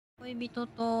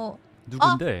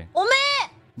누군데? 오메!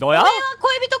 너야?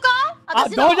 고이비토가? 아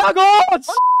너냐고!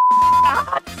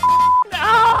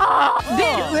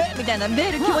 베일 왜? みたいなベ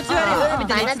ール気持ち悪いみ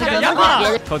たいなやつが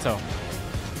야마! 그렇죠.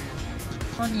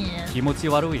 아니 기모치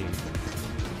와루이.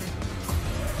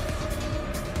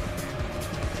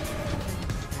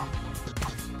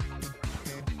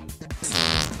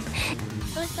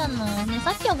 그렇잖아. 네,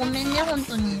 사키야 고민해,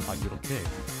 혼돈이. 아 이렇게.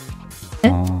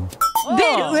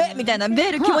 베일 왜? みたいなベ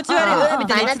ール気持ち悪いみ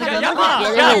たいなやつが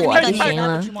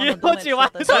기모치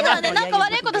와루이. そうだよね、なんか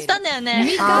悪いことしたんだよね。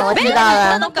ベールあがし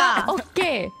たのか。オッ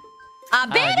ケー。あ、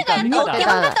ベールがやった。オッケー、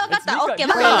わかったわかった。オッケー、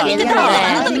わミカかった。言ってた。あ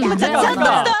なたの気持ちはちゃんと伝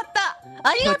わった。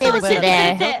ありがとう、教えてくれ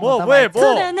て。 뭐 왜 뭐?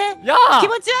 そうだよね。 야! 気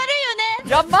持ち悪いよね。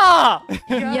 야마!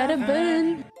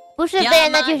 여러분. 不是贝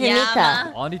那就是米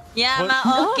卡。 아니 やま、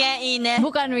オッケー、いいね。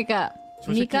 Bukan Mika.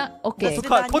 Mika, oke.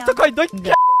 포토카이 너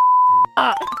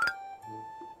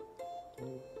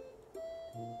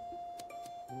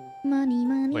Money,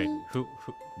 money. Wait,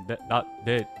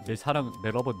 내 사랑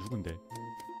내 러버 누군데?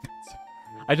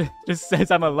 I just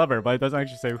says I'm a lover, but it doesn't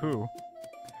actually say who.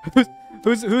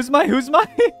 Who's my?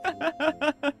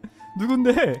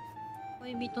 누군데?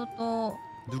 恋人と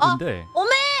누군데? お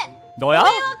め 너야? は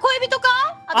恋人か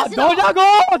아 私の 너냐고!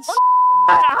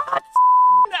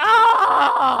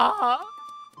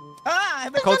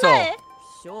 거쳐.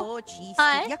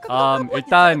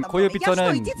 일단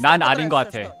고유비토는 난 아닌 것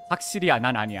같아. 확실히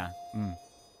난 아니야.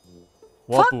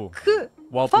 워부.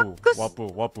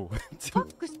 워부.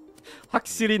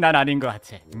 확실히 난 아닌 것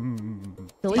같아.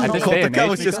 Kotaka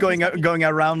was just going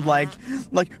around like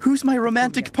who's my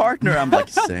romantic partner? I'm like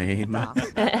same.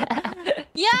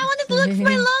 Yeah, I wanted to look for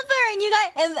my lover, and you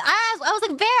guys, and I was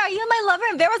like, Bear, are you my lover?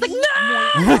 And Bear was like, no!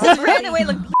 Just ran away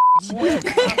like.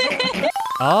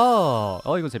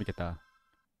 이거 재밌겠다.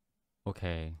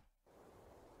 오케이.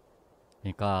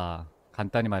 그러니까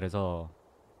간단히 말해서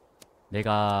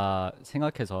내가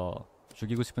생각해서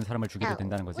죽이고 싶은 사람을 죽여도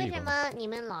된다는 거지 이거.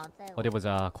 어디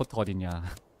보자. 코트 어딨냐?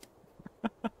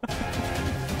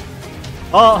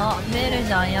 야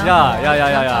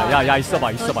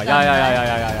있어봐.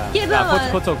 야야야야야야.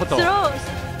 코트. 코트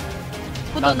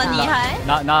何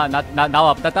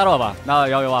나와 나 따라와봐. 나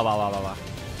여기 와봐.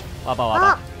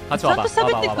 같이 와봐.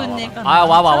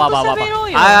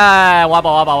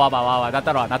 와봐. 나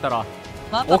따라와.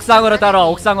 옥상으로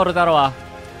따라와.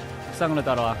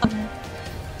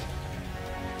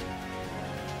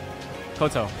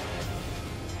 그렇죠.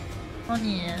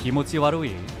 아니. 기모치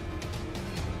와루이.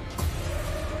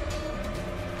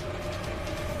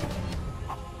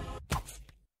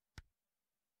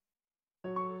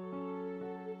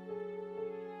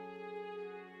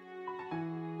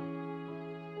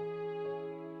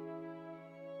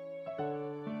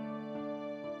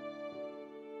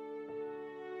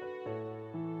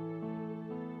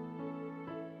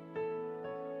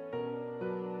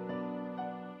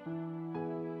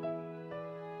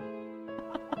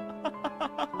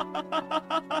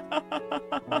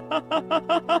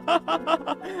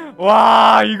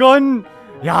 와 이건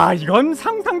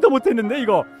상상도 못했는데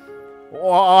이거.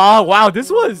 Wow,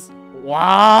 this was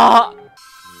wow.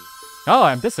 Oh,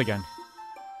 I'm this again.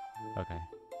 Okay.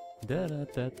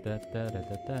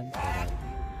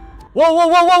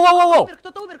 Whoa.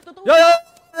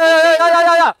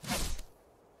 야야야야야야야.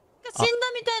 死んだ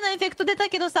みたいなエフェクト出た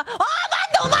けどさ、待っ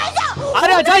てお前じゃん。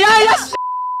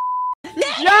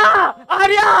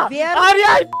 아리야, 야,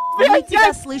 아리야. Мы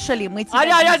тебя слышали, мы тебя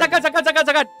아리야, 잠깐.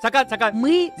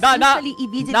 Мы слышали и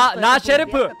видели. 나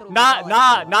셰리프, 나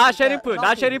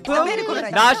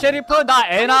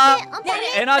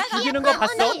에나 죽이는 거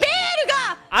봤어?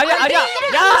 베르가. 아리야, 야,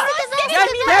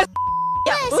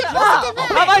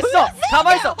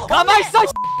 가만 있어.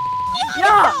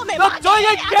 야, 너 조용히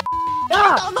해.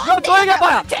 너 조용히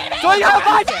해봐. 야,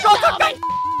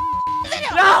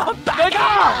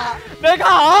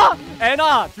 내가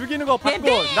에나 죽이는 거 봤고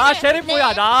나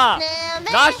셰리프야. 나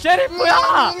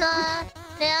셰리프야.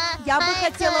 Я бы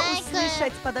хотела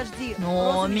услышать, подожди.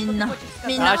 너 민나.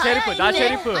 나 셰리프.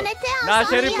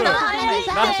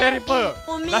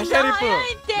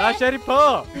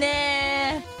ね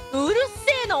え、うる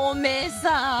せえのおめえ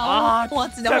さ。お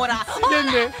つでほら。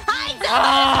미치겠네.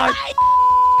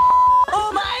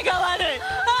 お前が悪い。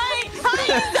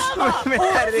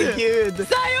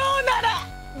さようなら。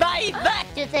拜拜。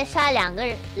就再杀两个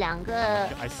I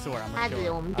swear 他子，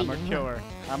我们比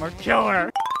I'm a killer.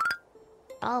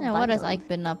 Yeah, what has Ike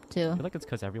been up to? I feel like it's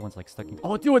because everyone's like stuck in.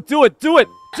 Oh, do it!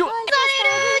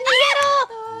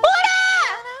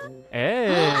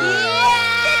 Hey.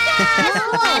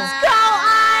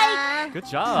 Good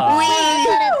job.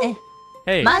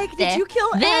 Hey. Mike, did you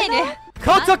kill Anna?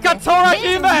 Kotoka Tora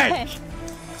Hime!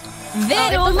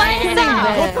 ベルお前さ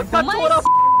Kotoka Tora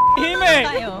Hime!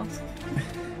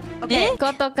 Eh?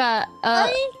 Kotoka,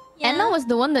 Yeah. Anna was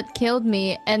the one that killed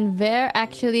me, and Ver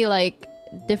actually like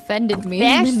defended me.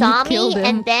 Bear and then saw you killed me, him.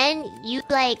 and then you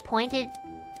like pointed,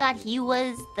 thought he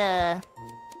was the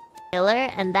killer,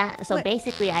 and that. So Wait.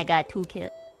 basically, I got 2 kills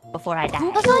before I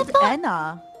Who died. killed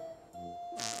Anna?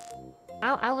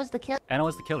 I was the killer. Anna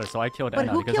was the killer, so I killed But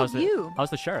Anna who because I was killed you? I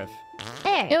was the sheriff.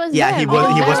 There. It was Yeah, Ver.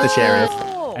 he was the sheriff.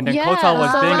 Oh. And then Yeah, Kota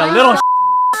was so being a I- little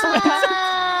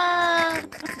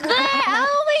I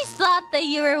always thought that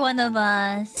you were one of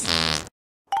us.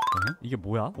 이게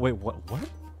뭐야? Wait, what?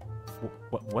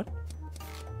 What?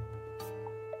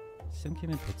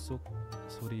 쌤킴의 뱃속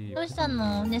소리. どうした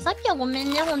のね、さっきはごめ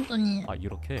んね、本当に。 아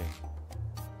이렇게.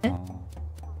 에? 어.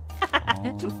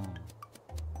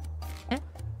 에?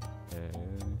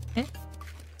 에? 에?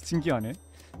 신기하네.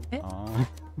 에? 아.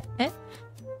 에?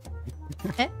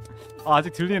 에? 아,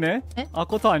 아직 들리네. 에? 아,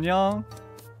 코터 안녕.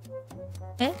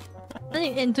 何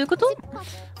え、どういうこと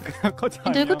코터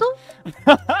え、どういう 안녕. こと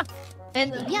え、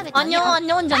あにょんあ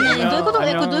にょんじゃねえ。どういうこと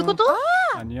え、これどういうこと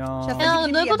안녕. シャ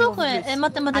え、どういうことこれ。え、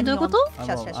待って待って、どういうこと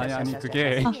아니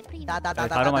그게 나나나나.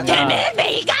 다름 아니라.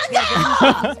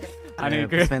 아니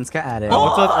그 Svenska är det.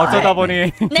 어쩌다 보니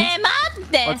ねえ、待っ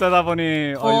て。 어쩌다 보니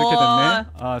이렇게 됐네.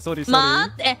 아, 쏘리 쏘리.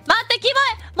 待って、待って、キモい。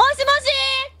もしもし。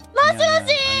もしも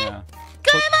し。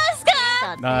聞こえますか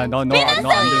나너안 들림.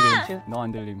 너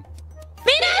안 들림.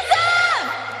 皆さ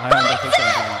ん 아야, 나 절대 안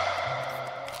들림.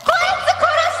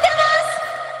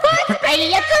 哎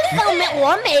呀，真的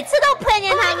我每次都碰见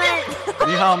他们。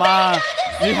你好吗？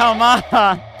你好吗？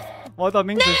我的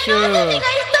名字是。が一人になっ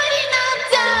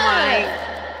ちゃう。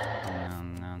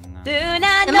나ル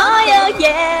ナのよゲ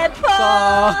ポ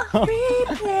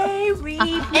Replay,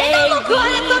 え、でも食われ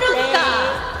とるんか。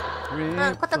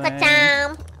うん、ことかちゃ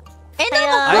ん。え、でも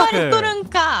食われとるん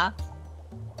か。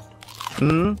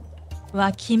 음? う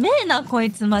わ、きめえな、こ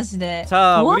いつマジで。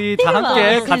 자, 우리 다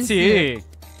함께 같이.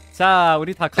 자,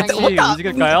 우리 다 같이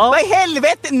움직일까요? Vad i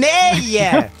helvete,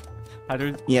 nej!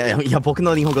 다들 いや僕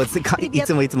の日本語い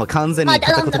つも完全まあ、に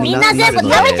片言みんなになるので。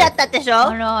全部食べちゃったでしょ。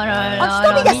あらあらあらあち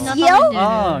ょっと見ですよ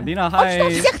みんな食べてる 아, 니나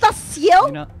하이. 시작됐어요?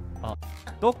 니나. 아,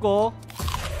 또꼬.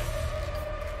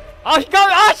 아, he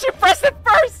got. Ah, she pressed it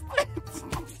first.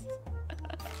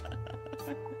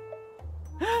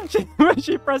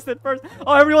 she pressed it first.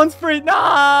 Oh, everyone's free. No.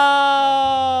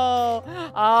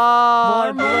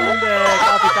 아, 몰랐는데.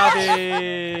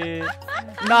 까비.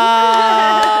 No.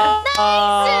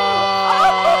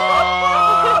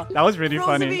 That was really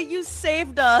funny. Rosalie, you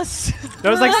saved us.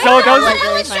 There was like so. There was like,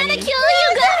 I was trying to kill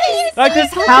you guys. like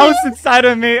this house inside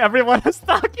of me. Everyone was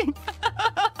talking.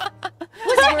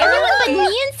 Was there everyone but me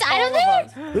inside of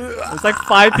it? There's like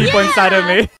 5 people inside of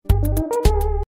me.